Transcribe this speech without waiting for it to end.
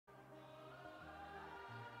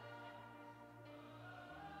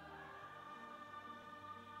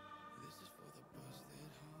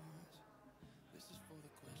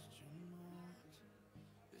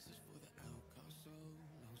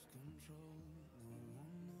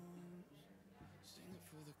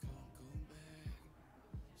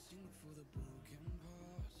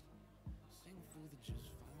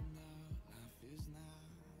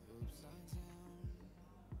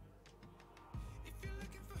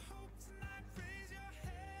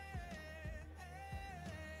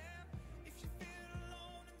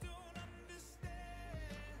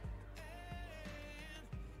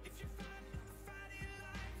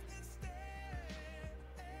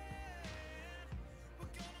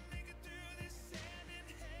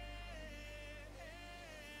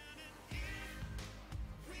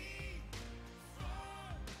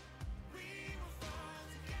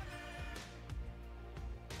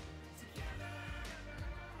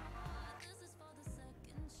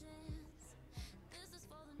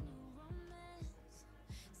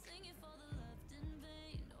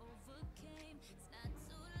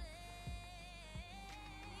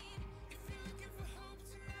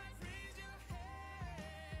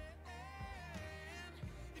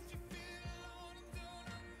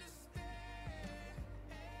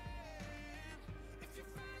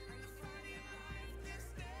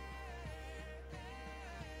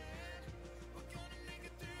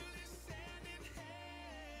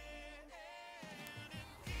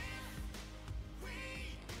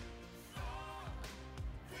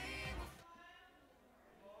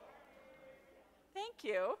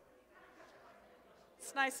Thank you.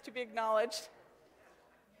 It's nice to be acknowledged.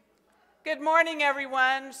 Good morning,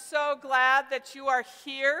 everyone. So glad that you are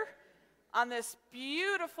here on this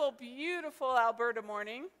beautiful, beautiful Alberta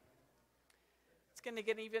morning. It's going to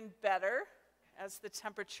get even better as the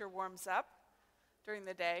temperature warms up during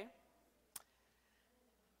the day.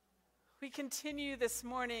 We continue this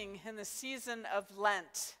morning in the season of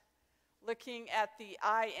Lent, looking at the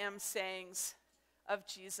I am sayings of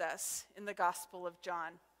Jesus in the Gospel of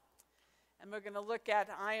John. And we're going to look at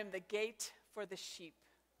I am the gate for the sheep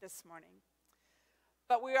this morning.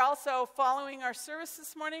 But we're also, following our service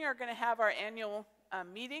this morning, are going to have our annual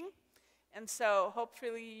meeting. And so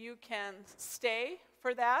hopefully you can stay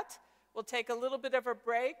for that. We'll take a little bit of a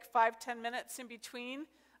break, 5-10 minutes in between,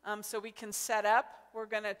 so we can set up. We're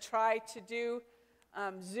going to try to do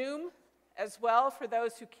Zoom as well for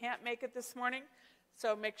those who can't make it this morning.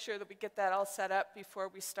 So make sure that we get that all set up before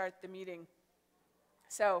we start the meeting.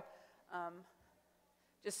 So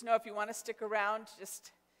just know if you want to stick around,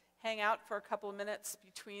 just hang out for a couple of minutes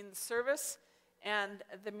between the service and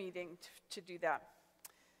the meeting to do that.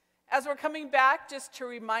 As we're coming back, just a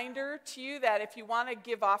reminder to you that if you want to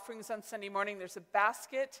give offerings on Sunday morning, there's a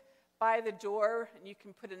basket by the door, and you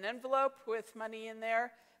can put an envelope with money in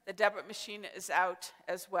there. The debit machine is out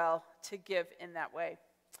as well to give in that way.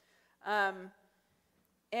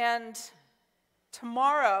 And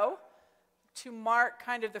tomorrow, to mark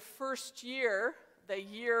kind of the first year, the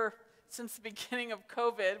year since the beginning of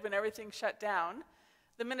COVID when everything shut down,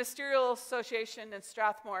 the Ministerial Association in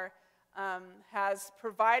Strathmore has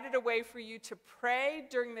provided a way for you to pray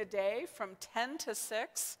during the day from 10 to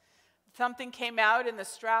 6. Something came out in the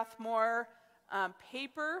Strathmore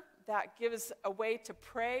paper that gives a way to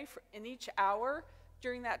pray in each hour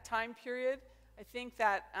during that time period. I think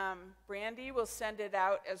that Brandy will send it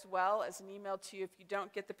out as well as an email to you if you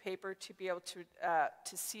don't get the paper to be able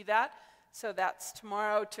to see that. So that's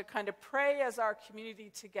tomorrow to kind of pray as our community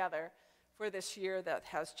together for this year that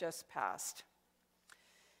has just passed.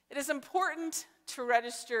 It is important to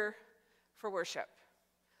register for worship.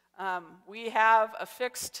 We have a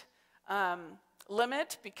fixed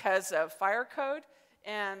limit because of fire code,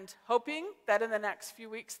 and hoping that in the next few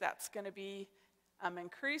weeks that's going to be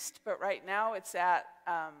increased, but right now it's at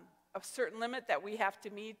a certain limit that we have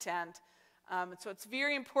to meet, and so it's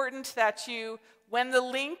very important that you, when the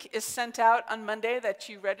link is sent out on Monday, that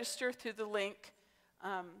you register through the link.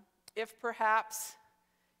 If perhaps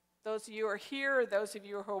those of you who are here, or those of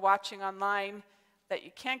you who are watching online, that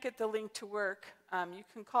you can't get the link to work, you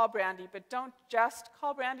can call Brandy, but don't just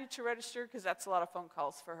call Brandy to register, because that's a lot of phone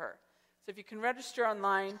calls for her. So if you can register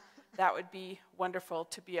online, that would be wonderful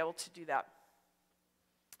to be able to do that.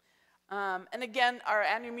 And again, our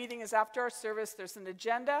annual meeting is after our service. There's an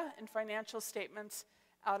agenda and financial statements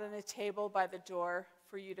out on a table by the door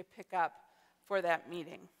for you to pick up for that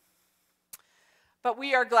meeting. But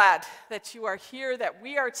we are glad that you are here, that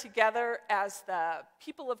we are together as the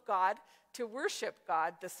people of God to worship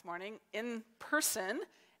God this morning in person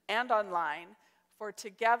and online. For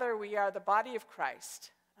together we are the body of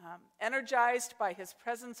Christ, energized by his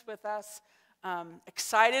presence with us,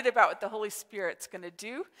 excited about what the Holy Spirit's going to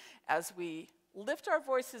do as we lift our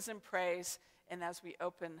voices in praise and as we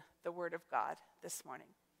open the Word of God this morning.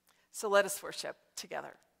 So let us worship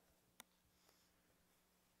together.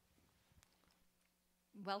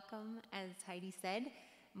 Welcome, as Heidi said.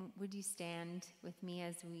 would you stand with me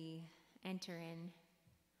as we enter in?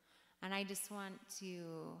 And I just want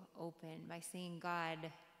to open by saying, God,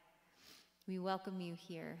 we welcome you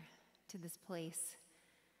here to this place.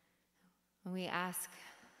 And we ask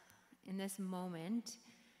in this moment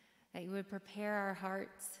that you would prepare our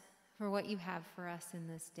hearts for what you have for us in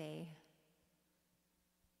this day.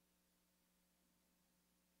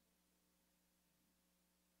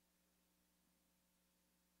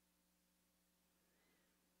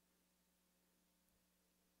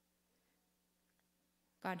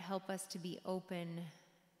 God, help us to be open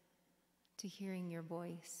to hearing your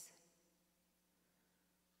voice.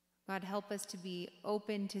 God, help us to be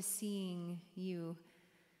open to seeing you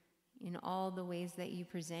in all the ways that you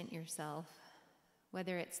present yourself,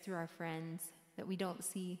 whether it's through our friends that we don't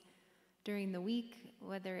see during the week,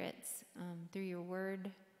 whether it's through your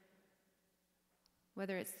word,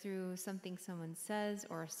 whether it's through something someone says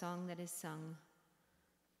or a song that is sung.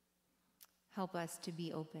 Help us to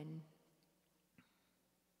be open.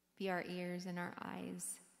 Be our ears and our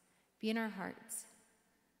eyes. Be in our hearts.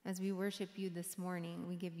 As we worship you this morning,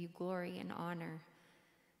 we give you glory and honor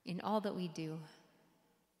in all that we do.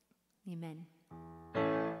 Amen.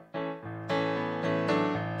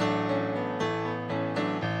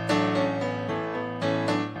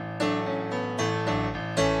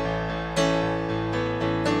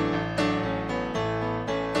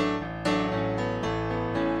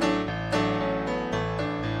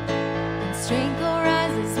 Strength will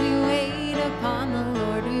rise as we wait upon the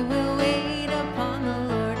Lord. We will wait upon the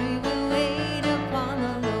Lord. We will wait upon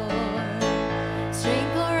the Lord.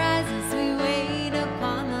 Strength will rise as we wait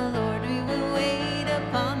upon the Lord. We will wait.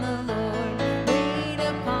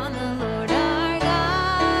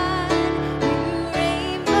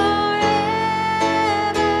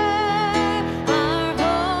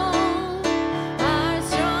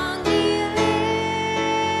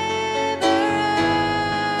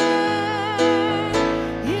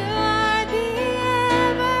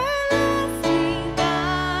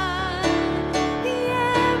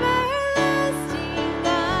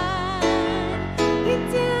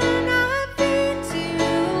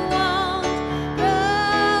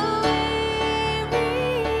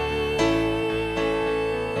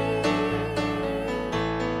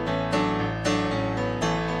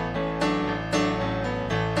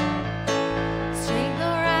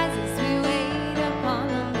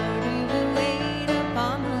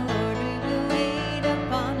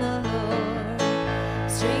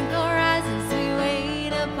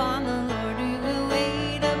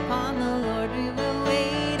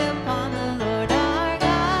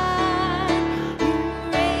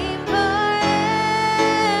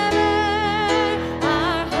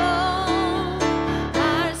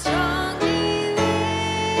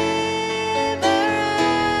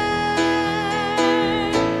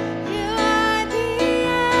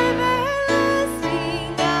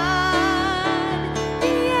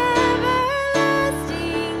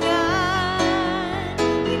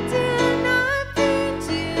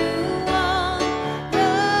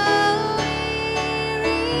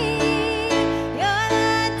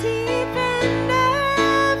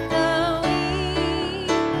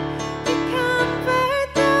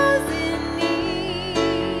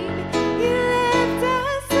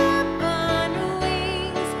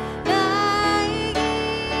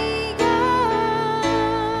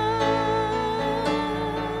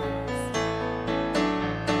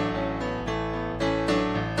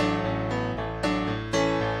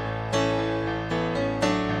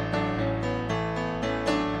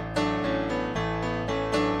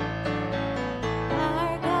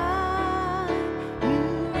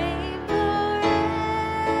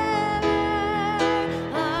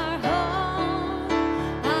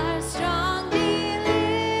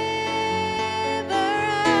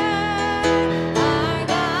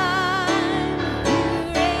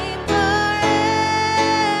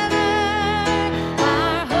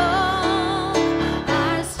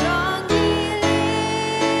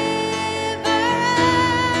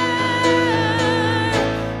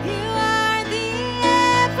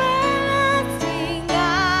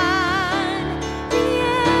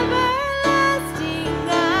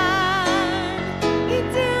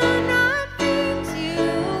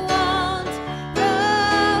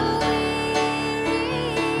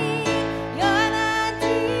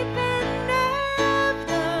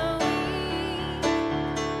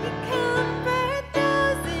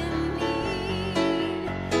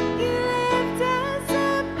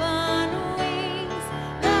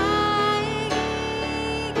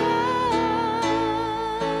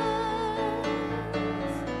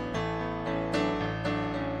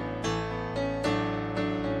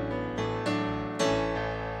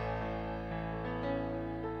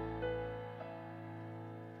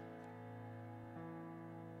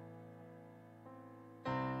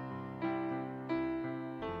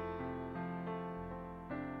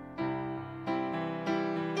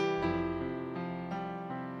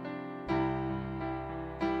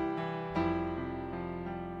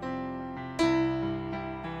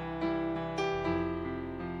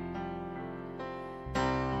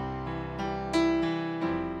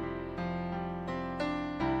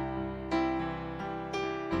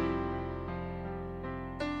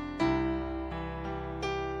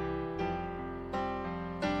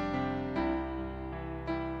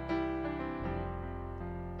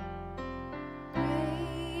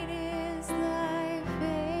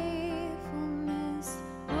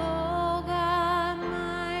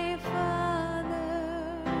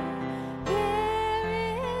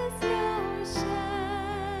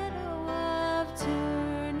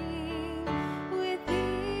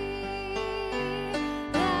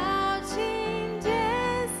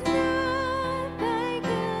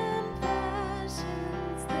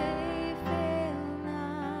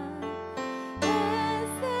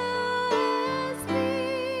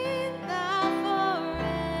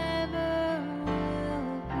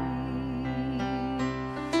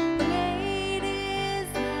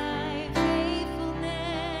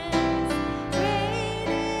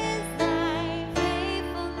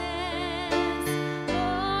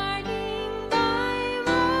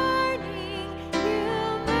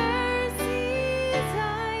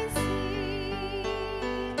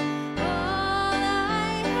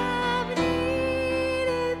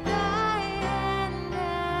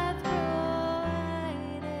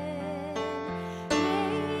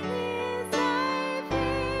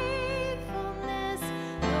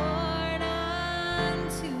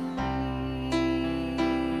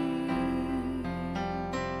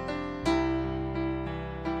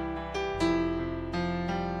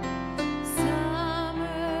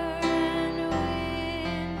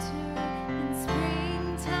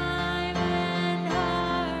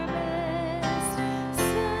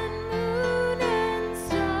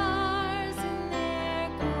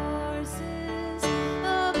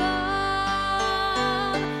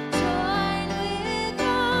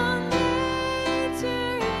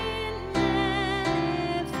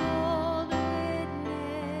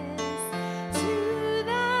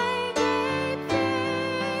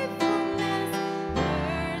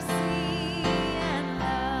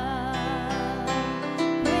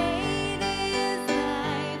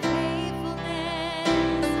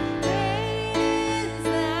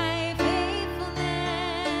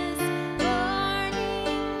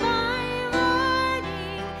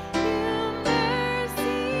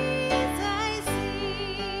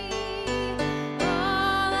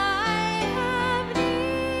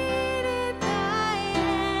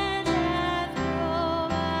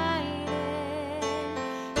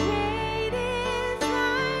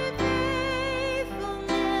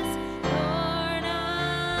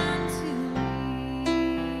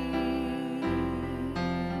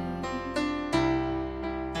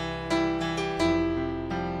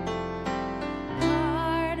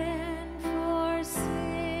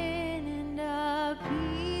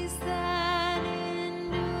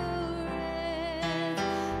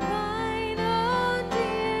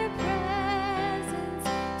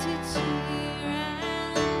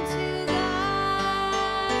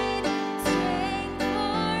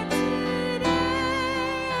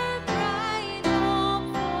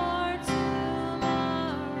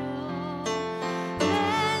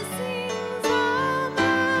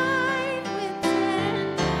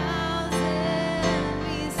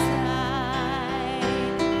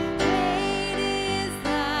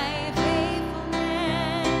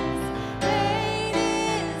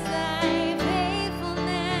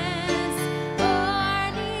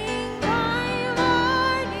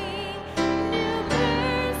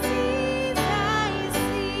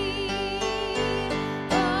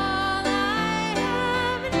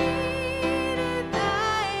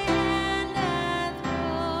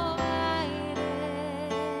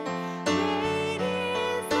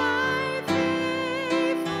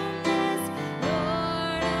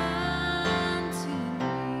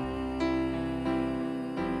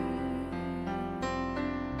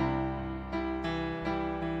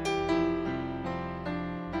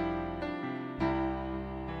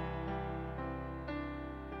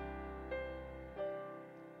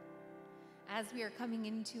 as we are coming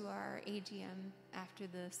into our AGM after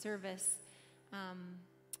the service,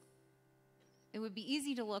 it would be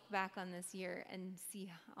easy to look back on this year and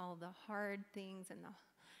see all the hard things and the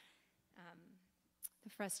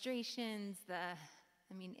frustrations.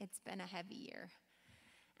 It's been a heavy year,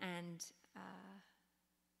 and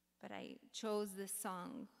but I chose this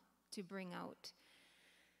song to bring out,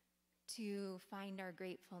 to find our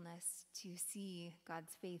gratefulness, to see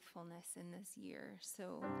God's faithfulness in this year.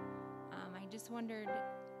 So I just wondered,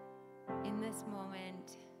 in this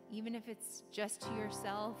moment, even if it's just to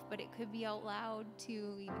yourself, but it could be out loud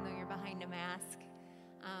too, even though you're behind a mask,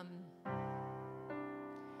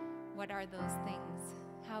 what are those things?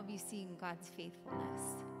 How have you seen God's faithfulness?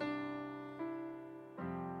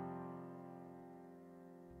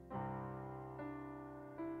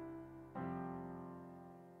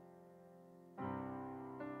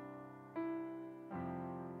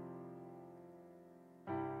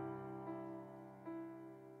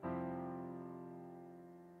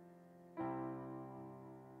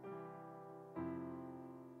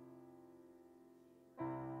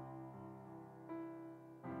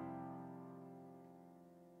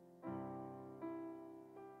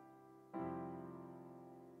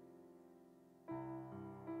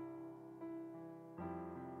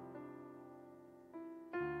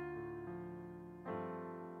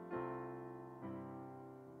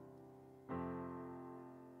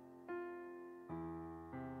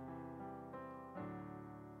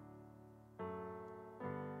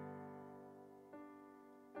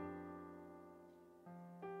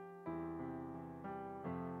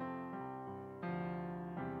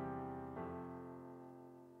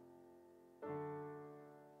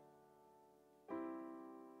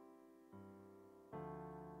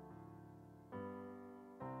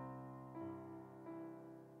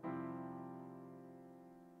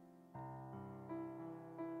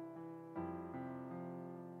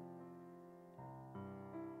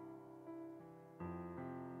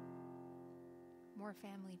 More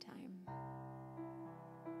family time.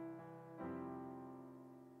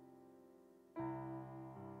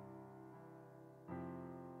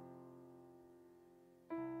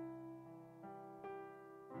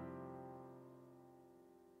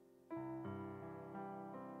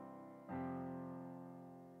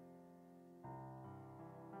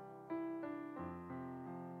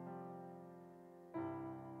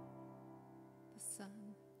 The sun.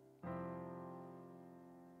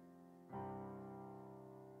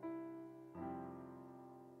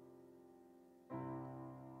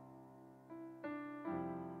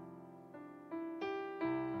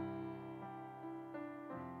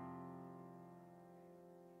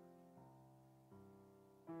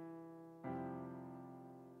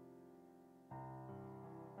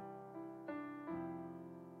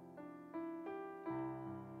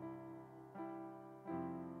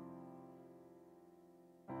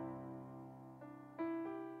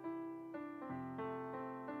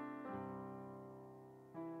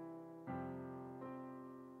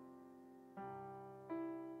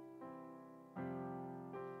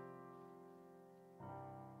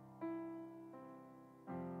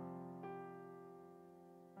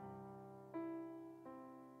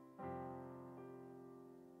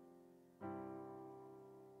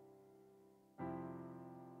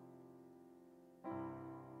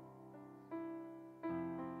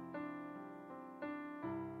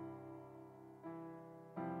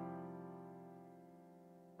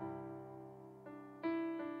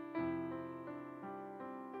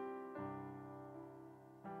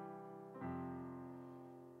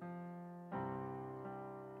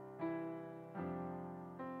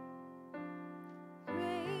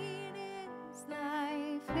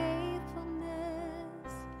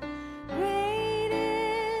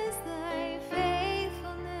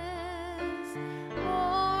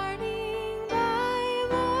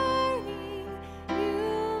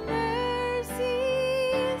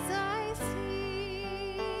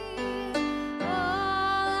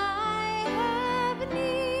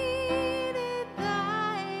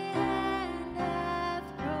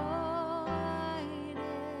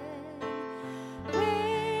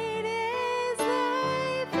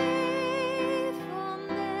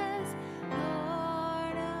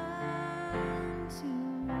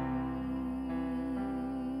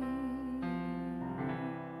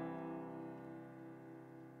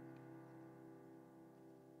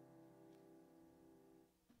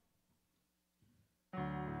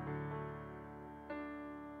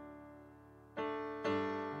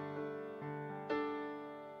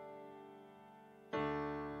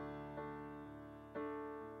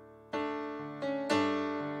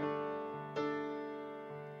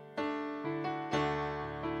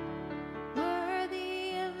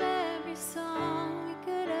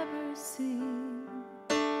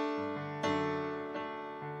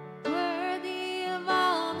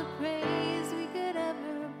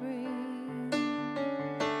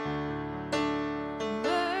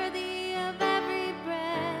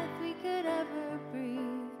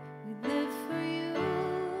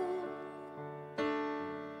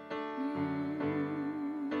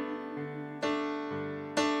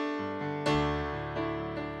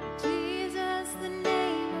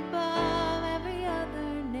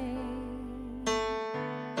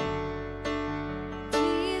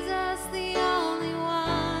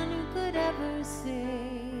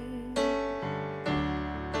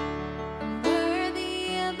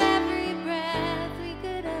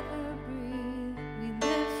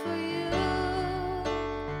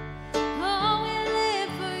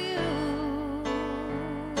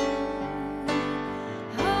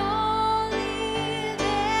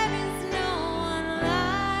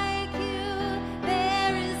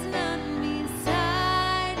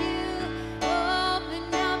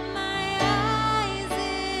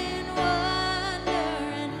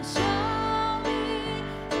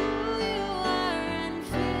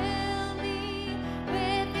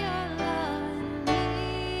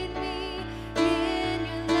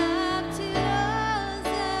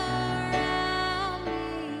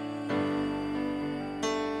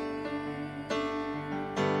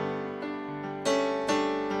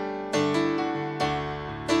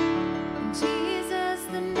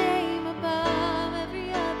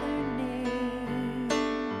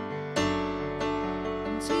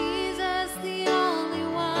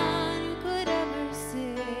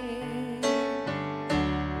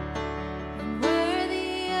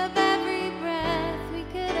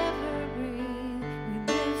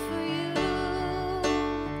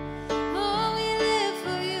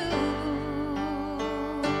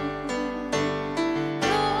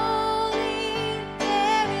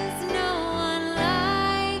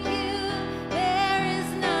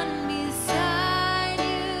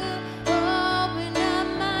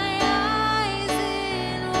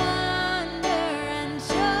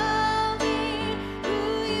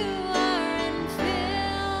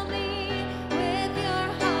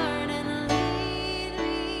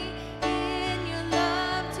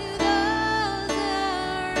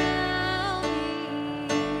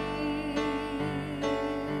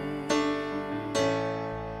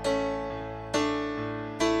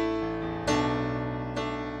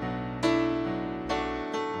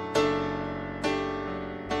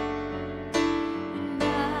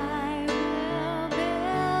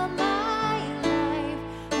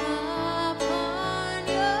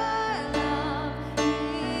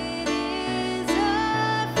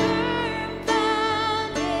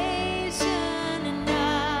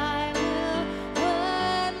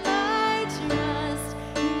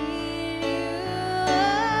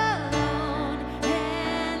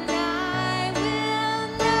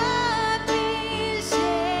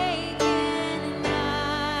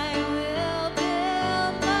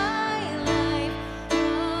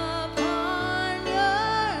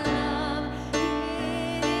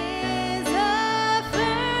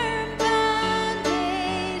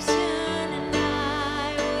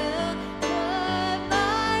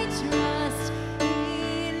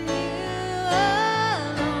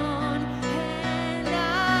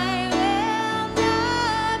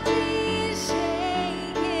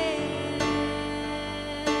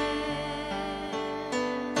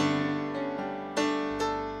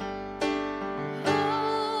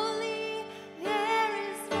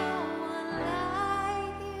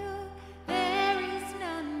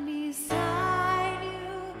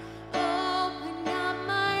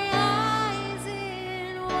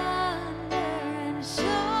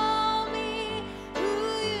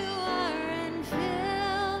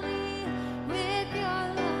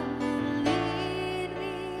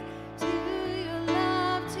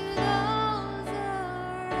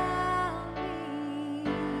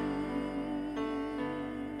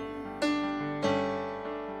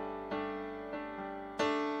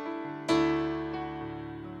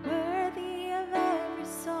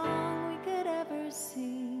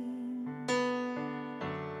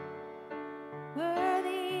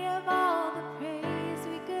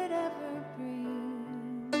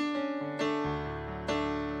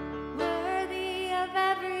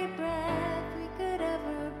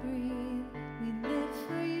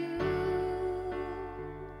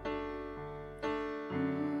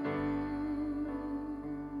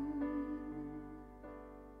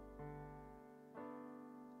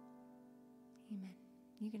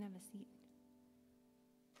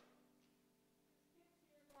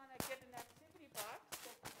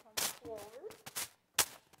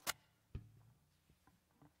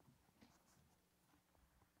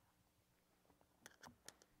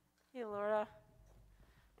 Okay, Laura.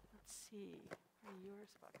 Let's see. Where yours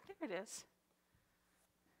book? There it is.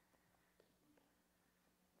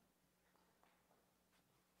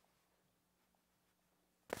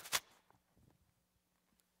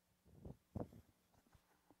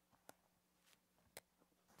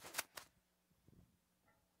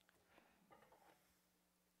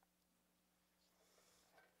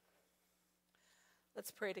 Let's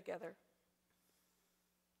pray together.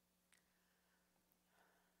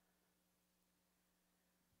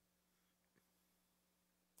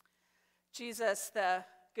 Jesus, the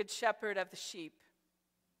good shepherd of the sheep,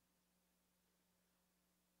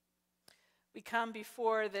 we come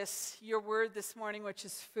before your word this morning, which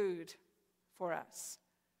is food for us.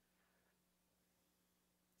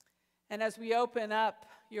 And as we open up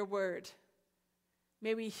your word,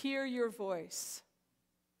 may we hear your voice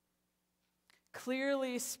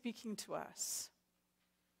clearly speaking to us,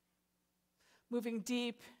 moving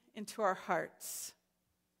deep into our hearts.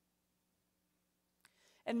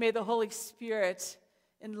 And may the Holy Spirit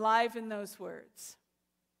enliven those words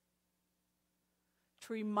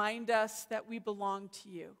to remind us that we belong to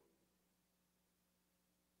you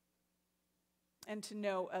and to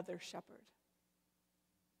no other shepherd.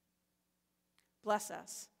 Bless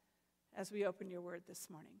us as we open your word this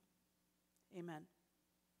morning. Amen.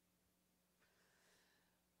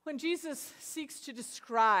 When Jesus seeks to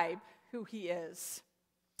describe who he is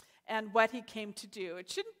and what he came to do, it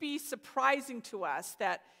shouldn't be surprising to us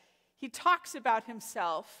that he talks about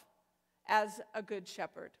himself as a good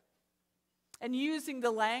shepherd and using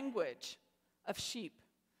the language of sheep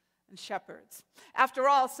and shepherds. After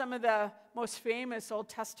all, some of the most famous Old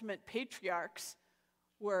Testament patriarchs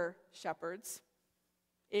were shepherds: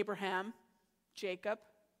 Abraham, Jacob,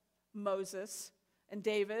 Moses, and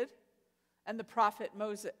David, and the prophet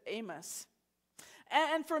Amos.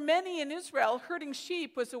 And for many in Israel, herding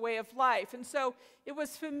sheep was a way of life. And so it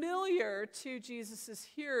was familiar to Jesus'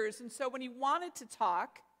 hearers. And so when he wanted to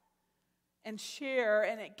talk and share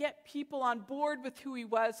and get people on board with who he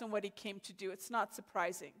was and what he came to do, it's not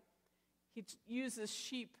surprising. He uses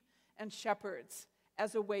sheep and shepherds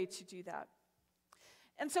as a way to do that.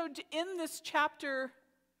 And so in this chapter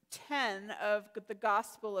 10 of the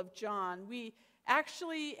Gospel of John, we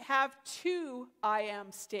actually have two I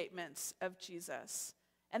am statements of Jesus,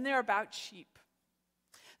 and they're about sheep.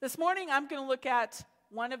 This morning I'm going to look at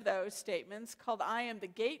one of those statements called I am the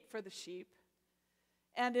gate for the sheep,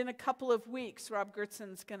 and in a couple of weeks Rob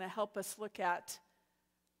Gertson's going to help us look at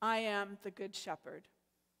I am the good shepherd.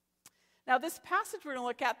 Now this passage we're going to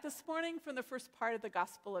look at this morning from the first part of the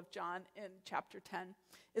Gospel of John in chapter 10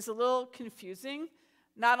 is a little confusing,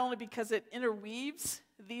 not only because it interweaves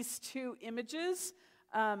these two images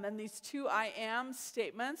and these two I am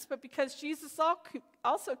statements, but because Jesus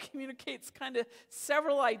also communicates kind of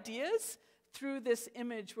several ideas through this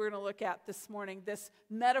image we're going to look at this morning, this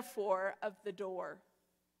metaphor of the door.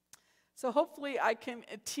 So hopefully I can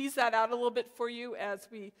tease that out a little bit for you as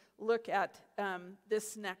we look at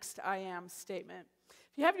this next I am statement.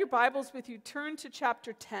 If you have your Bibles with you, turn to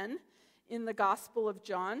chapter 10 in the Gospel of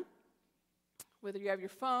John. Whether you have your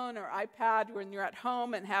phone or iPad when you're at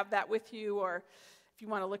home and have that with you, or if you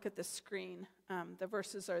want to look at the screen, the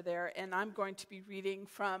verses are there. And I'm going to be reading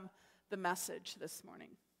from the Message this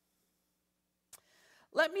morning.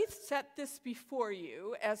 Let me set this before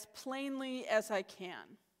you as plainly as I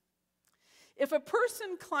can. If a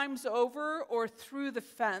person climbs over or through the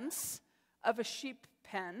fence of a sheep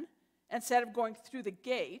pen instead of going through the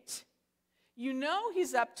gate, you know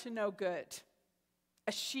he's up to no good,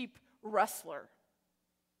 a sheep rustler.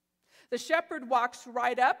 The shepherd walks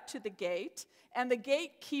right up to the gate, and the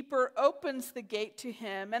gatekeeper opens the gate to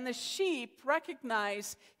him, and the sheep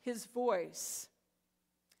recognize his voice.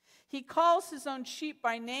 He calls his own sheep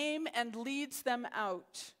by name and leads them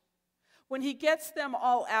out. When he gets them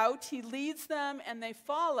all out, he leads them, and they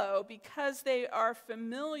follow because they are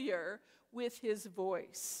familiar with his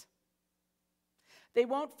voice. They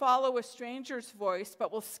won't follow a stranger's voice,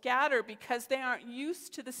 but will scatter because they aren't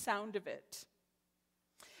used to the sound of it.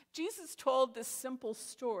 Jesus told this simple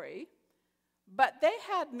story, but they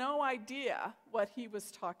had no idea what he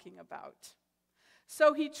was talking about.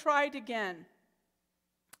 So he tried again.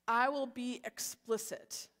 I will be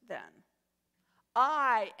explicit then.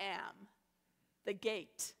 I am the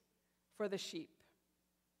gate for the sheep.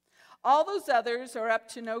 All those others are up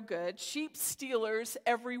to no good, sheep stealers,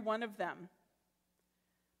 every one of them.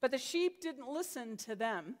 But the sheep didn't listen to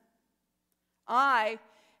them. I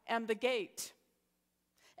am the gate.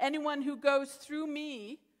 Anyone who goes through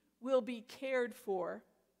me will be cared for,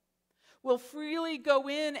 will freely go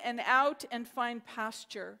in and out and find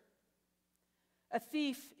pasture. A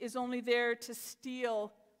thief is only there to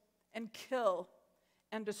steal and kill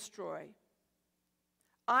and destroy.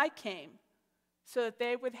 I came so that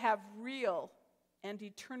they would have real and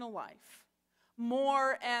eternal life,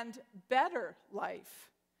 more and better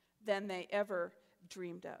life than they ever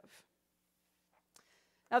dreamed of.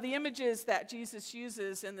 Now, the images that Jesus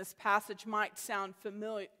uses in this passage might sound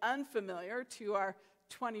unfamiliar to our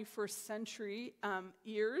 21st century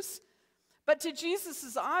ears, but to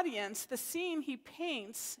Jesus' audience, the scene he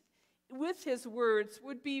paints with his words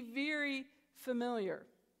would be very familiar.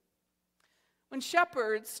 When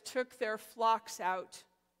shepherds took their flocks out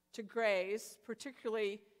to graze,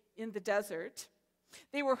 particularly in the desert,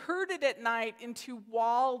 they were herded at night into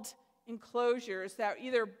walled enclosures that were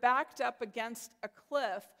either backed up against a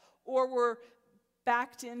cliff or were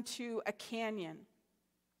backed into a canyon.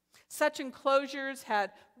 Such enclosures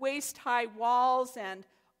had waist-high walls and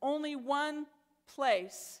only one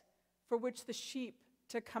place for which the sheep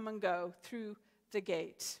to come and go, through the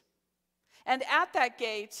gate. And at that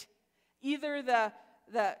gate, either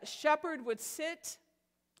the shepherd would sit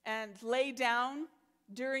and lay down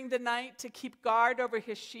during the night to keep guard over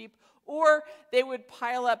his sheep, or they would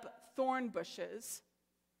pile up thorn bushes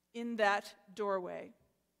in that doorway.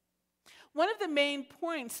 One of the main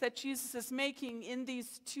points that Jesus is making in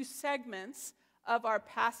these two segments of our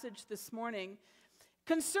passage this morning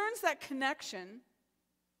concerns that connection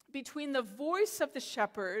between the voice of the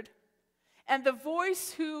shepherd and the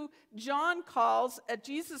voice who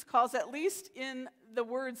Jesus calls, at least in the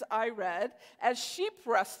words I read, as sheep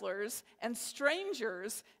rustlers and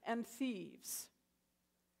strangers and thieves.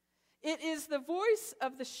 It is the voice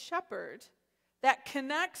of the shepherd that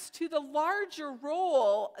connects to the larger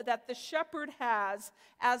role that the shepherd has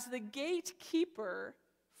as the gatekeeper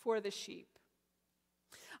for the sheep.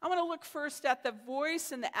 I want to look first at the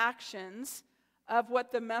voice and the actions of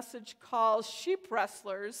what the message calls sheep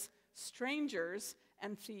rustlers, strangers,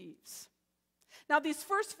 and thieves. Now, these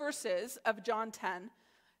first verses of John 10,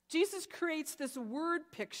 Jesus creates this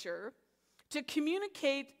word picture to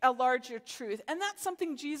communicate a larger truth, and that's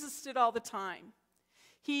something Jesus did all the time.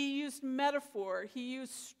 He used metaphor, he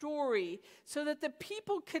used story, so that the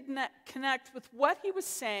people could connect with what he was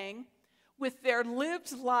saying with their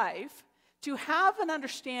lived life to have an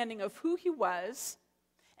understanding of who he was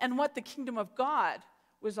and what the kingdom of God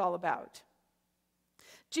was all about.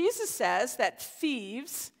 Jesus says that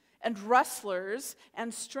thieves and rustlers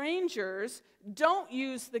and strangers don't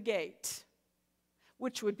use the gate,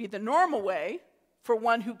 which would be the normal way for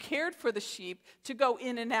one who cared for the sheep to go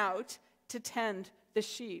in and out to tend the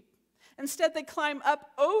sheep. Instead, they climb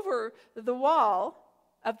up over the wall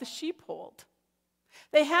of the sheepfold.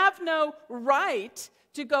 They have no right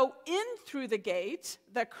to go in through the gate,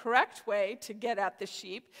 the correct way to get at the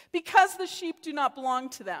sheep, because the sheep do not belong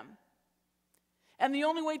to them. And the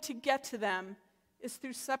only way to get to them is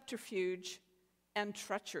through subterfuge and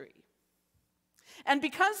treachery. And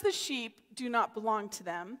because the sheep do not belong to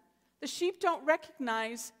them, the sheep don't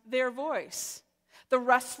recognize their voice. The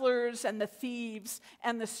rustlers and the thieves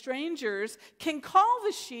and the strangers can call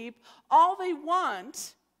the sheep all they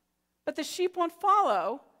want, but the sheep won't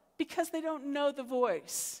follow because they don't know the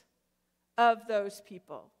voice of those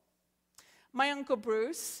people. My Uncle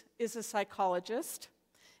Bruce is a psychologist,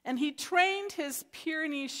 and he trained his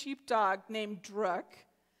Pyrenees sheepdog named Drook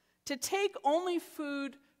to take only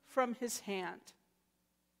food from his hand.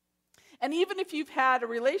 And even if you've had a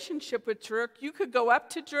relationship with Drook, you could go up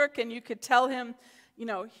to Drook and you could tell him,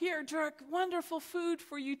 here, Drook, wonderful food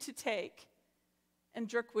for you to take. And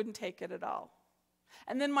Drook wouldn't take it at all.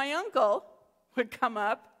 And then my uncle would come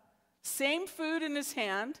up, same food in his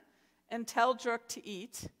hand, and tell Drook to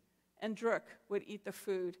eat, and Drook would eat the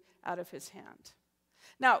food out of his hand.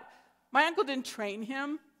 Now, my uncle didn't train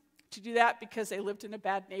him to do that because they lived in a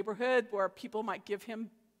bad neighborhood where people might give him,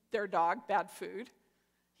 their dog, bad food.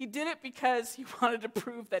 He did it because he wanted to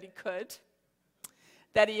prove that he could,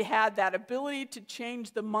 that he had that ability to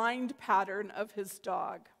change the mind pattern of his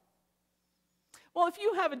dog. Well, if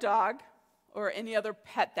you have a dog or any other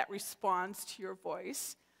pet that responds to your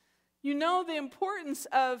voice, you know the importance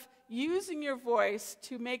of using your voice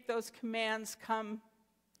to make those commands come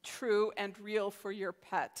true and real for your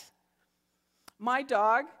pet. My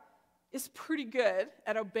dog is pretty good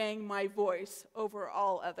at obeying my voice over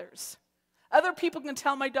all others. Other people can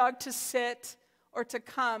tell my dog to sit or to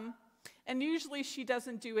come, and usually she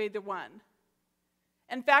doesn't do either one.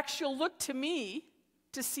 In fact, she'll look to me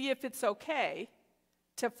to see if it's okay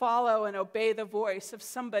to follow and obey the voice of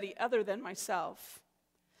somebody other than myself.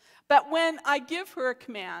 But when I give her a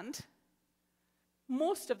command,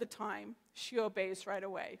 most of the time, she obeys right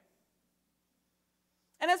away.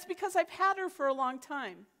 And it's because I've had her for a long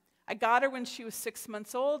time. I got her when she was 6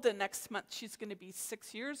 months old, and next month she's going to be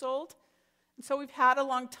 6 years old. And so we've had a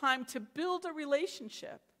long time to build a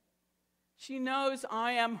relationship. She knows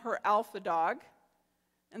I am her alpha dog,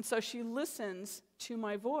 and so she listens to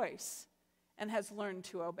my voice and has learned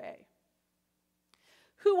to obey.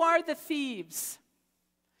 Who are the thieves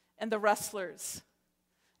and the rustlers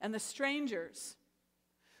and the strangers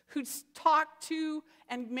who talk to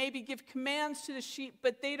and maybe give commands to the sheep,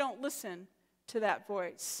 but they don't listen to that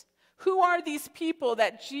voice? Who are these people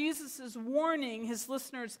that Jesus is warning his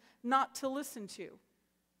listeners not to listen to?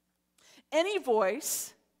 Any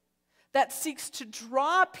voice that seeks to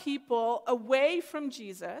draw people away from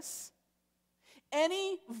Jesus,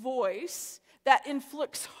 any voice that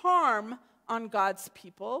inflicts harm on God's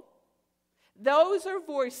people, those are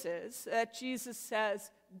voices that Jesus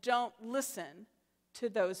says, don't listen to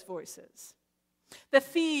those voices. The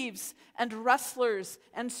thieves and rustlers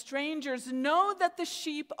and strangers know that the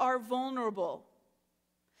sheep are vulnerable.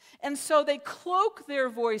 And so they cloak their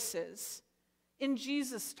voices in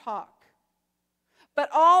Jesus' talk. But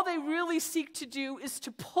all they really seek to do is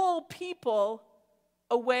to pull people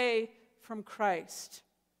away from Christ.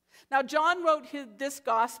 Now, John wrote this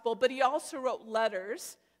gospel, but he also wrote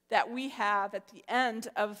letters that we have at the end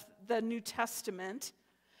of the New Testament.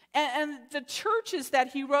 And the churches that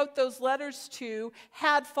he wrote those letters to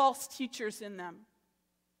had false teachers in them.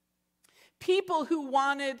 People who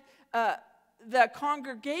wanted the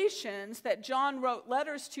congregations that John wrote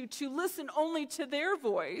letters to listen only to their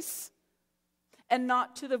voice and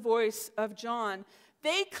not to the voice of John.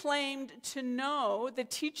 They claimed to know the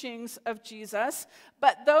teachings of Jesus,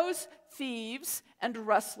 but those thieves and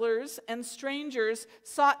rustlers and strangers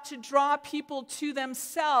sought to draw people to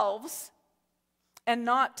themselves and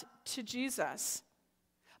not to Jesus,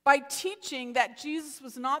 by teaching that Jesus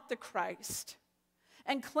was not the Christ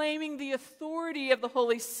and claiming the authority of the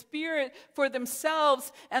Holy Spirit for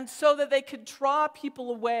themselves, and so that they could draw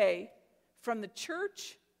people away from the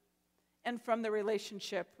church and from the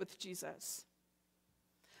relationship with Jesus.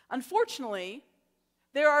 Unfortunately,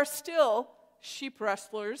 there are still sheep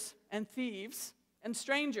rustlers and thieves and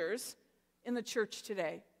strangers in the church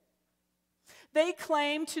today. They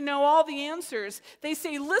claim to know all the answers. They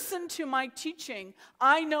say, listen to my teaching.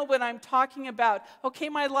 I know what I'm talking about. Okay,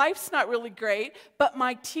 my life's not really great, but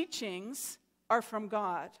my teachings are from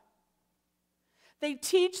God. They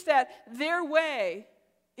teach that their way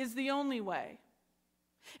is the only way,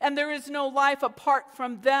 and there is no life apart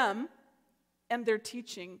from them and their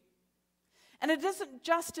teaching. And it isn't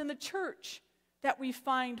just in the church that we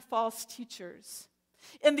find false teachers.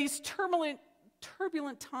 In these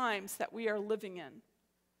turbulent times that we are living in,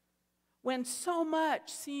 when so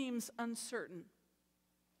much seems uncertain,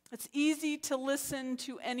 it's easy to listen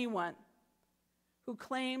to anyone who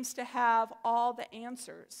claims to have all the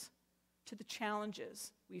answers to the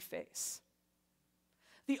challenges we face.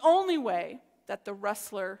 The only way that the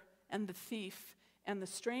rustler and the thief and the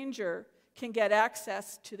stranger can get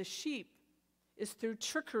access to the sheep is through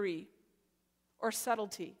trickery or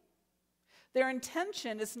subtlety. Their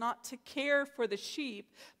intention is not to care for the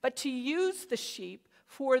sheep, but to use the sheep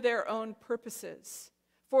for their own purposes,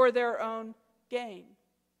 for their own gain.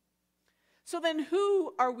 So then,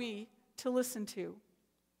 who are we to listen to?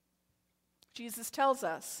 Jesus tells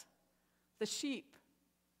us, the sheep.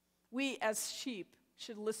 We as sheep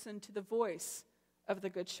should listen to the voice of the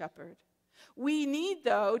Good Shepherd. We need,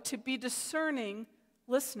 though, to be discerning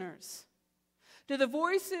listeners. Do the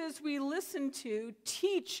voices we listen to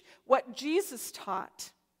teach what Jesus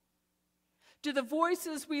taught? Do the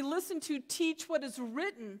voices we listen to teach what is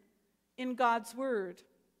written in God's Word?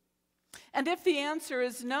 And if the answer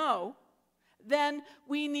is no, then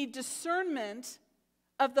we need discernment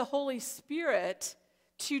of the Holy Spirit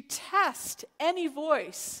to test any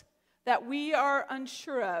voice that we are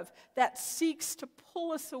unsure of, that seeks to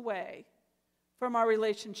pull us away from our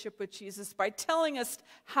relationship with Jesus by telling us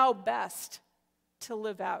how best to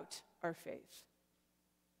live out our faith.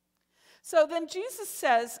 So then Jesus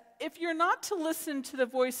says, if you're not to listen to the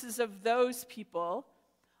voices of those people,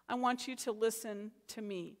 I want you to listen to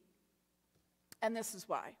me. And this is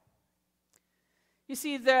why. You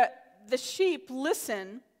see, the sheep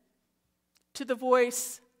listen to the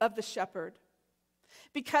voice of the shepherd,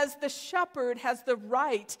 because the shepherd has the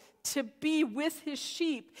right to be with his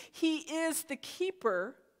sheep. He is the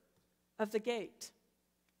keeper of the gate.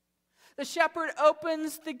 The shepherd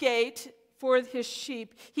opens the gate for his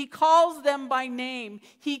sheep. He calls them by name.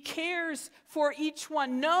 He cares for each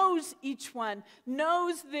one, knows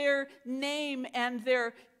their name and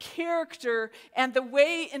their character and the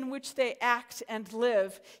way in which they act and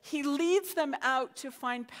live. He leads them out to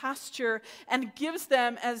find pasture and gives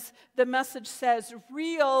them, as the message says,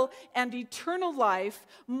 real and eternal life,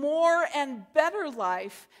 more and better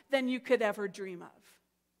life than you could ever dream of.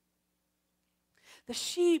 The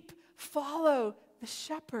sheep follow the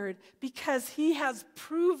shepherd because he has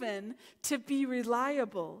proven to be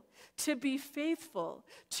reliable, to be faithful,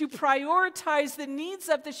 to prioritize the needs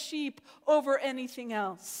of the sheep over anything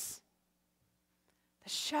else.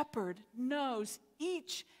 The shepherd knows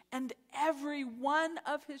each and every one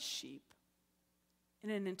of his sheep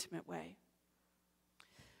in an intimate way.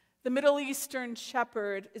 The Middle Eastern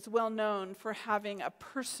shepherd is well known for having a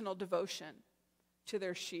personal devotion to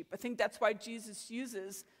their sheep. I think that's why Jesus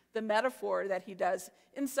uses the metaphor that he does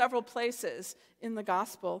in several places in the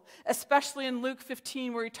gospel, especially in Luke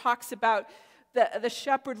 15, where he talks about the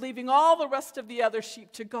shepherd leaving all the rest of the other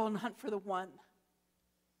sheep to go and hunt for the one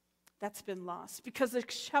that's been lost, because the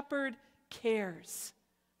shepherd cares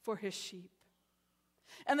for his sheep.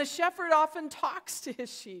 And the shepherd often talks to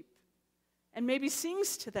his sheep and maybe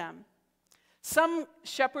sings to them. Some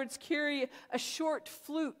shepherds carry a short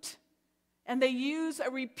flute, and they use a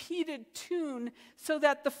repeated tune so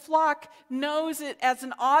that the flock knows it as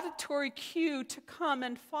an auditory cue to come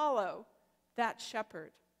and follow that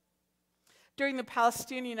shepherd. During the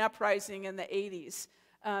Palestinian uprising in the 80s,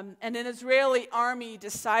 an Israeli army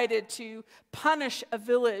decided to punish a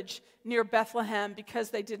village near Bethlehem because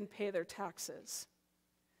they didn't pay their taxes.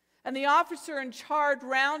 And the officer in charge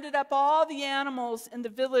rounded up all the animals in the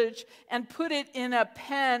village and put it in a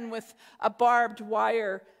pen with a barbed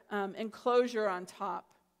wire enclosure on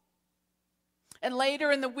top. And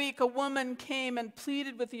later in the week, a woman came and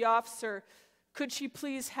pleaded with the officer, could she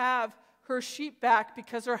please have her sheep back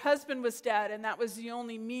because her husband was dead and that was the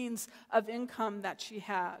only means of income that she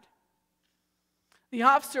had. The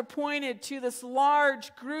officer pointed to this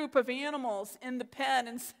large group of animals in the pen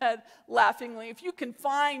and said laughingly, if you can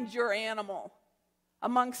find your animal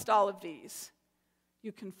amongst all of these,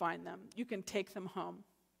 you can find them. You can take them home.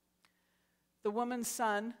 The woman's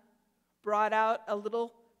son brought out a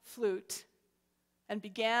little flute and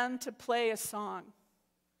began to play a song.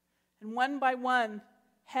 And one by one,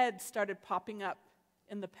 heads started popping up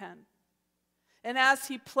in the pen. And as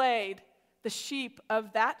he played, the sheep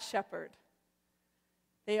of that shepherd,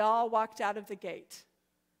 they all walked out of the gate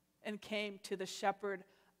and came to the shepherd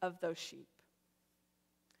of those sheep.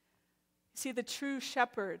 See, the true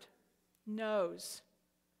shepherd knows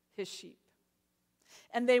his sheep.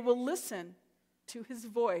 And they will listen to his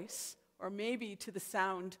voice, or maybe to the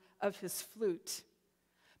sound of his flute.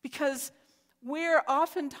 Because where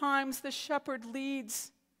oftentimes the shepherd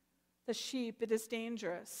leads the sheep, it is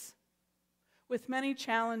dangerous, with many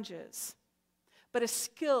challenges. But a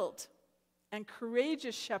skilled and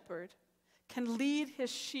courageous shepherd can lead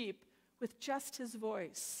his sheep with just his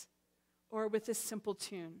voice or with a simple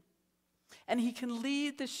tune. And he can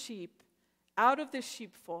lead the sheep out of the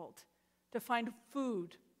sheepfold to find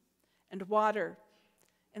food and water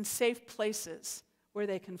and safe places where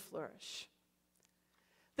they can flourish.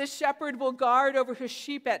 This shepherd will guard over his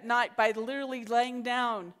sheep at night by literally laying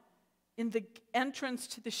down in the entrance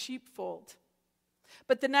to the sheepfold.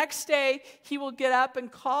 But the next day, he will get up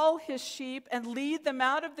and call his sheep and lead them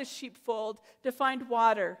out of the sheepfold to find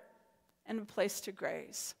water and a place to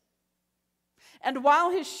graze. And while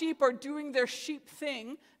his sheep are doing their sheep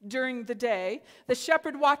thing during the day, the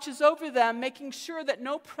shepherd watches over them, making sure that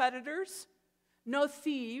no predators, no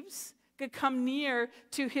thieves could come near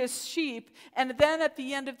to his sheep. And then at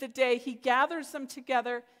the end of the day, he gathers them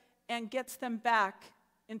together and gets them back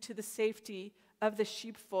into the safety of the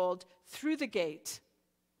sheepfold through the gate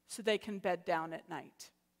so they can bed down at night.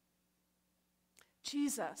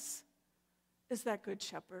 Jesus is that good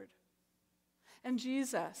shepherd. And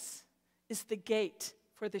Jesus is the gate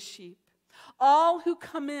for the sheep. All who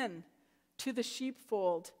come in to the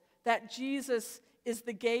sheepfold that Jesus is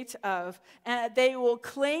the gate of, and they will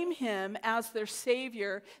claim him as their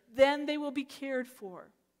Savior, then they will be cared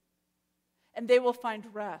for. And they will find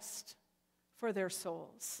rest for their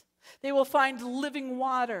souls. They will find living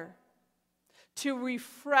water to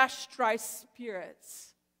refresh dry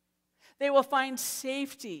spirits. They will find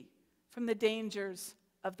safety from the dangers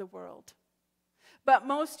of the world. But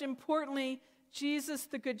most importantly, Jesus,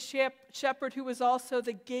 the good shepherd, who is also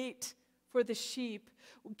the gate for the sheep,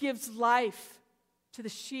 gives life to the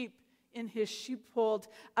sheep in his sheepfold,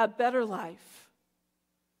 a better life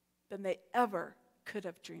than they ever could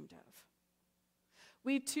have dreamed of.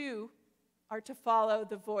 We too are to follow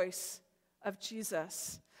the voice of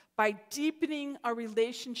Jesus by deepening our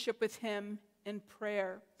relationship with him in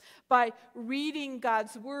prayer, by reading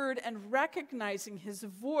God's word and recognizing his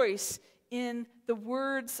voice in the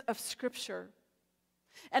words of Scripture.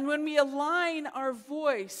 And when we align our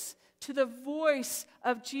voice to the voice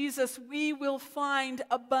of Jesus, we will find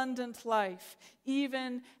abundant life,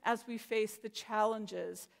 even as we face the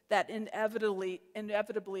challenges that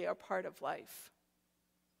inevitably are part of life.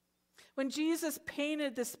 When Jesus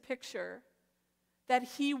painted this picture that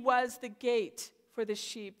he was the gate for the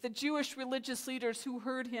sheep, the Jewish religious leaders who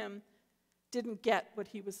heard him didn't get what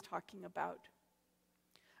he was talking about.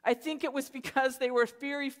 I think it was because they were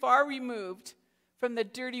very far removed from the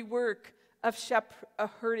dirty work of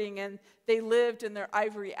herding, and they lived in their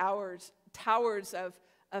ivory towers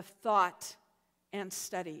of thought and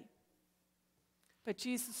study. But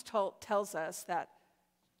Jesus tells us that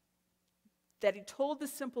he told the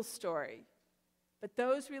simple story, but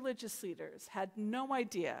those religious leaders had no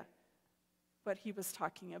idea what he was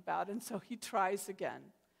talking about, and so he tries again.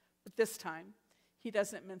 But this time, he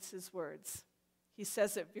doesn't mince his words. He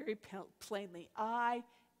says it very plainly, I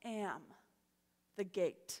am the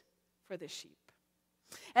gate for the sheep.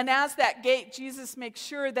 And as that gate, Jesus makes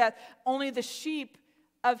sure that only the sheep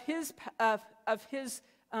of his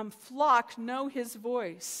flock know his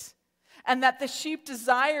voice, and that the sheep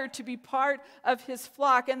desire to be part of his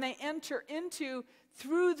flock, and they enter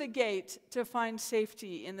through the gate to find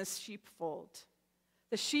safety in the sheepfold.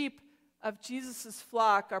 The sheep of Jesus'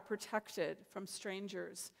 flock are protected from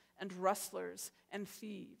strangers and rustlers and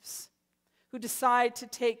thieves who decide to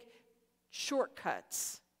take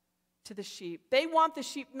shortcuts to the sheep. They want the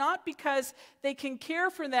sheep not because they can care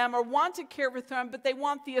for them or want to care for them, but they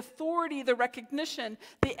want the authority, the recognition,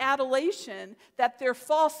 the adulation that their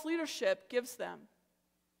false leadership gives them.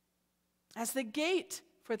 As the gate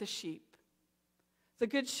for the sheep, the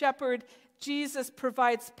Good Shepherd, Jesus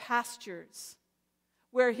provides pastures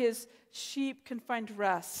where his sheep can find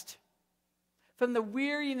rest from the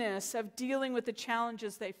weariness of dealing with the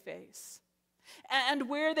challenges they face, and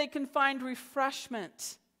where they can find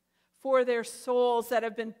refreshment for their souls that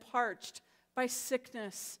have been parched by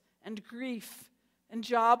sickness and grief and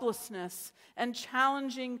joblessness and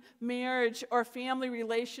challenging marriage or family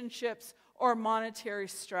relationships or monetary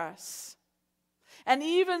stress. And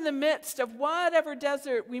even in the midst of whatever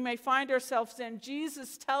desert we may find ourselves in,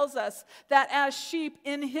 Jesus tells us that as sheep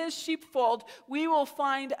in his sheepfold, we will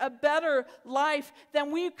find a better life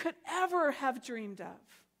than we could ever have dreamed of.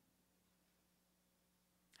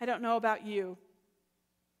 I don't know about you,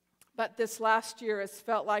 but this last year has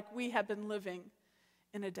felt like we have been living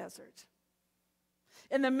in a desert.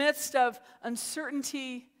 In the midst of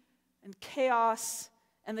uncertainty and chaos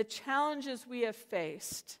and the challenges we have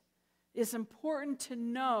faced, it is important to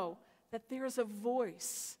know that there is a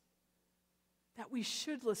voice that we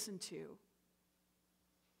should listen to,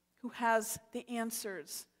 who has the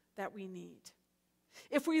answers that we need.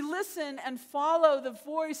 If we listen and follow the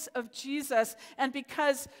voice of Jesus, and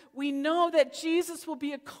because we know that Jesus will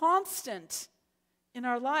be a constant in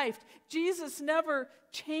our life, Jesus never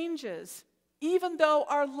changes, even though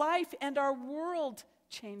our life and our world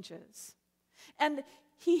changes. And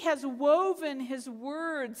he has woven his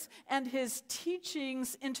words and his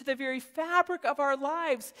teachings into the very fabric of our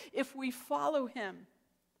lives if we follow him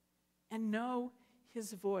and know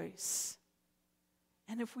his voice.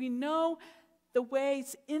 And if we know the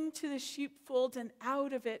ways into the sheepfold and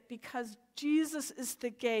out of it, because Jesus is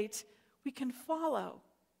the gate, we can follow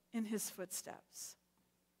in his footsteps.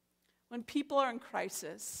 When people are in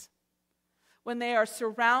crisis, when they are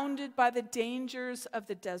surrounded by the dangers of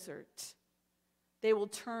the desert, they will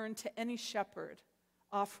turn to any shepherd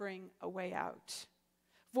offering a way out.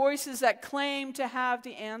 Voices that claim to have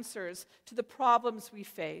the answers to the problems we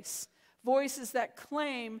face. Voices that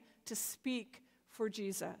claim to speak for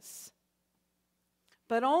Jesus.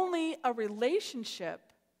 But only a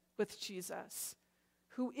relationship with Jesus,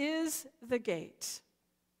 who is the gate,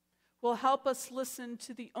 will help us listen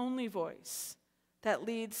to the only voice that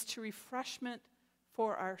leads to refreshment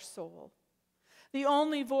for our soul. The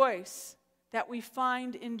only voice that we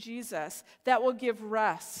find in Jesus that will give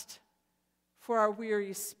rest for our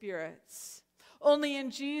weary spirits. Only in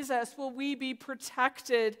Jesus will we be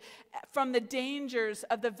protected from the dangers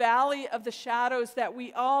of the valley of the shadows that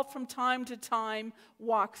we all from time to time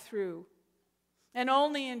walk through. And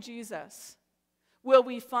only in Jesus will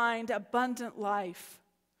we find abundant life,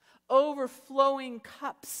 overflowing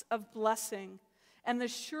cups of blessing, and the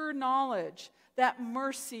sure knowledge that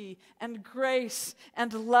mercy and grace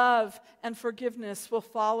and love and forgiveness will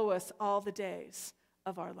follow us all the days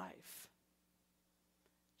of our life.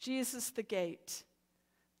 Jesus the gate,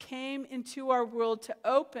 came into our world to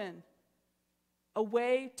open a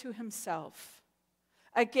way to himself,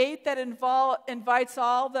 a gate that invites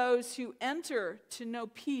all those who enter to know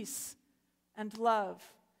peace and love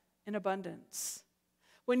in abundance.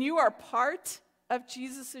 When you are part of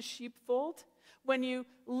Jesus' sheepfold, when you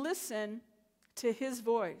listen to his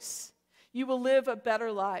voice, you will live a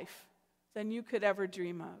better life than you could ever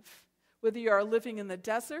dream of. Whether you are living in the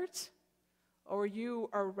desert or you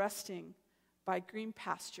are resting by green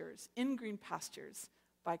pastures, in green pastures,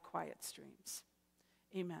 by quiet streams.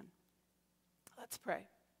 Amen. Let's pray.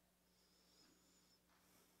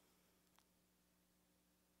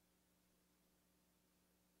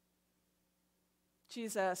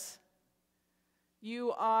 Jesus,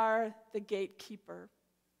 you are the gatekeeper,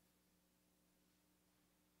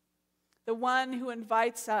 the one who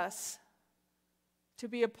invites us to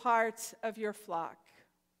be a part of your flock,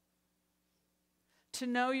 to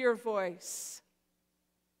know your voice,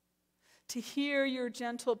 to hear your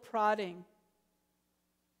gentle prodding,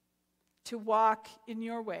 to walk in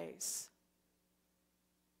your ways.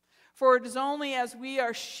 For it is only as we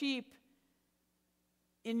are sheep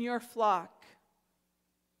in your flock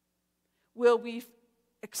will we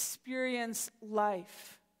experience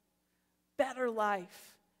life, better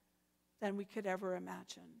life than we could ever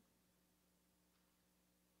imagine.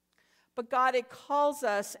 But God, it calls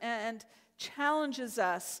us and challenges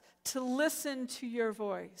us to listen to your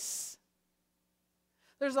voice.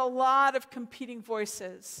 There's a lot of competing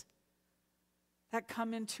voices that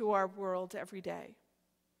come into our world every day.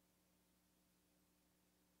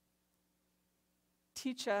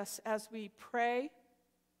 Teach us as we pray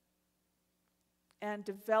and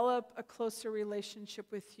develop a closer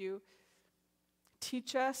relationship with you.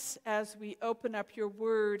 Teach us as we open up your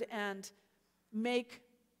word and make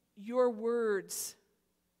your words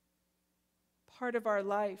part of our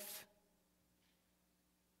life,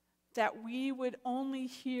 that we would only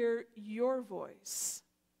hear your voice,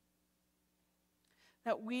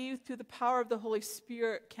 that we, through the power of the Holy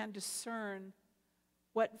Spirit, can discern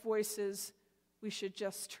what voices we should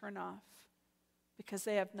just turn off because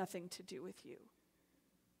they have nothing to do with you.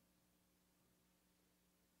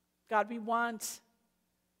 God, we want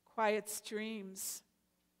quiet streams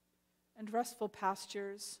and restful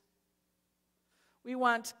pastures. We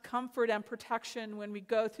want comfort and protection when we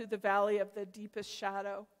go through the valley of the deepest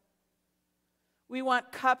shadow. We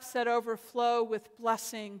want cups that overflow with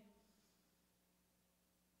blessing.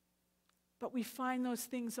 But we find those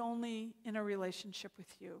things only in a relationship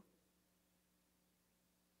with you.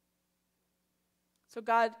 So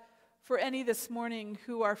God, for any this morning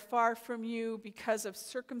who are far from you because of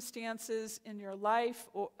circumstances in your life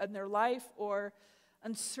or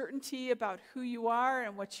uncertainty about who you are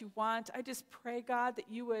and what you want, I just pray, God, that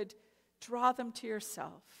you would draw them to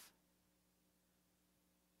yourself.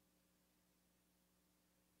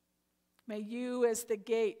 May you, as the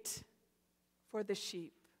gate for the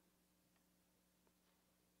sheep,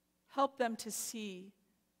 help them to see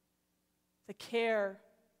the care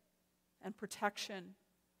and protection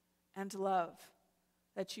and love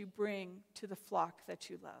that you bring to the flock that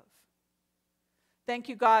you love. Thank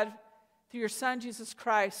you, God, through your Son, Jesus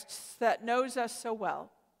Christ, that knows us so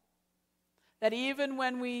well, that even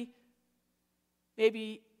when we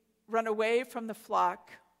maybe run away from the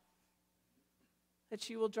flock, that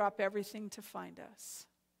you will drop everything to find us.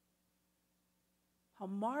 How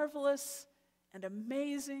marvelous and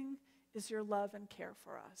amazing is your love and care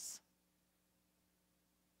for us.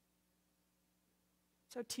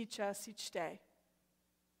 So teach us each day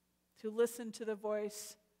to listen to the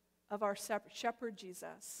voice of our shepherd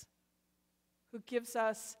Jesus, who gives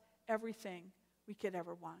us everything we could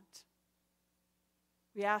ever want.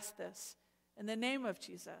 We ask this in the name of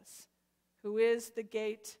Jesus, who is the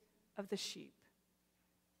gate of the sheep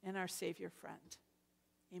and our Savior friend.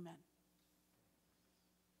 Amen.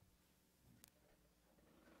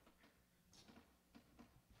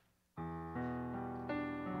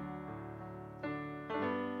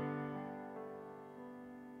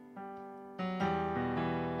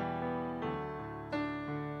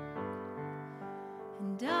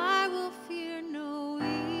 And I will fear no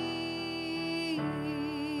evil,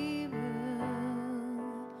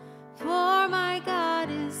 for my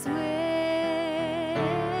God is with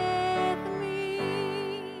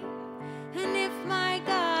me.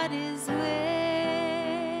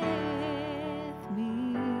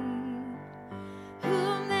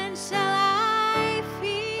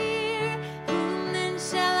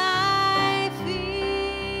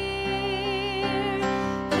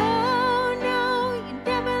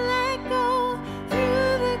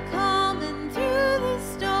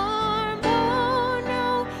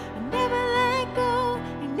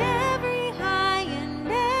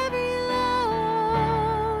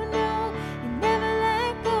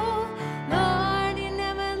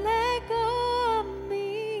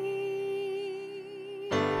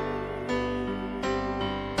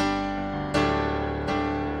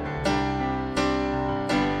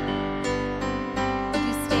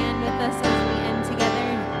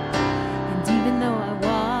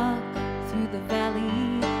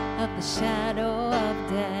 the shadow of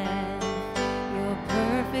death. Your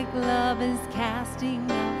perfect love is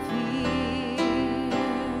casting out fear.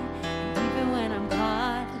 And even when I'm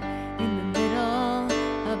caught in the middle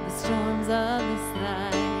of the storms of this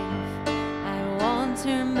life, I won't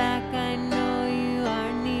turn back. I know you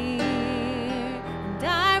are near, and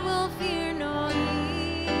I will fear no evil.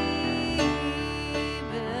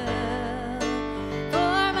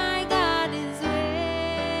 For my God is with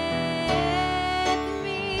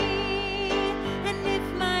me, and if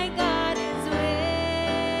my God is with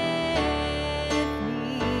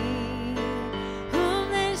me, whom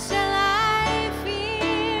then shall I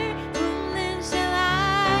fear? Whom then shall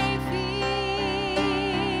I fear?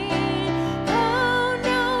 Oh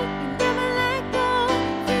no, you never let go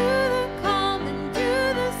through the calm and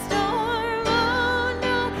through the storm. Oh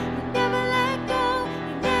no, you never let go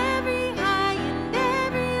in every high and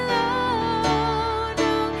every low.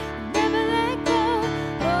 No, you never let go,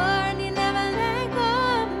 Lord, you never let go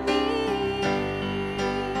of me.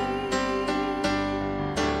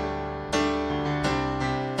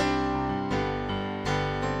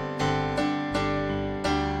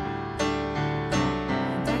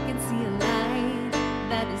 And I can see a light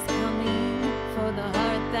that is coming for the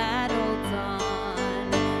heart that holds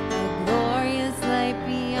on, a glorious light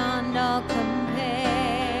beyond all compare.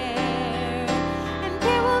 And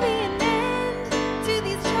there will be an end to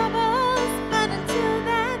these troubles, but until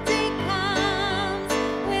that day comes,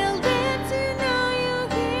 we'll live to know you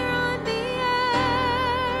here on the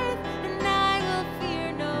earth, and I will fear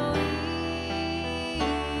no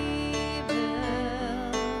evil.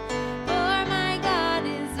 For my God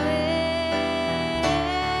is with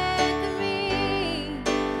me,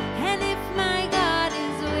 and if my God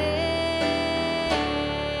is with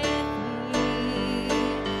me,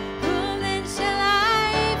 whom then shall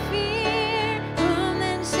I fear? Whom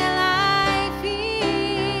then shall I fear?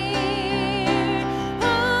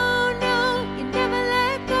 Oh no, you never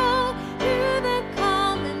let go through the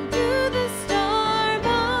calm and through the storm.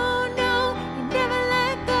 Oh no, you never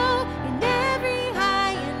let go in every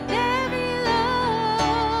high and every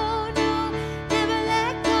low. No, never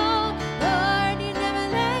let go, Lord, you never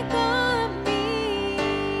let go of me.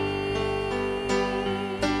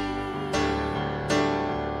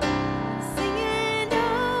 Singing,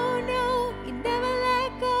 oh no, you never let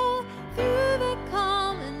go through the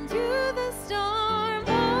calm and through the storm.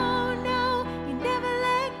 Oh no, you never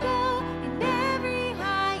let go in every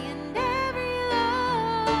high and every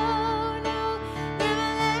low. No, never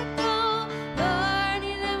let go, Lord,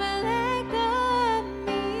 you never let go of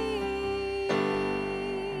me.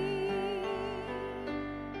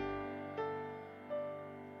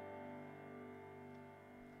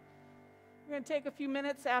 We're going to take a few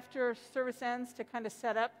minutes after service ends to kind of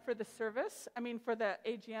set up for the service, for the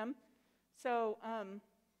AGM. So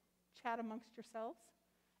chat amongst yourselves,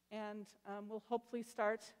 and we'll hopefully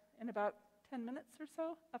start in about 10 minutes or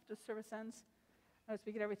so after the service ends as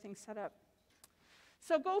we get everything set up.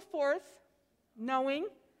 So go forth knowing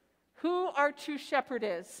who our true shepherd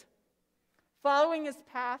is, following his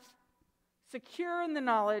path, secure in the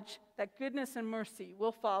knowledge that goodness and mercy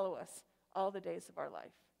will follow us all the days of our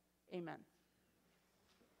life. Amen.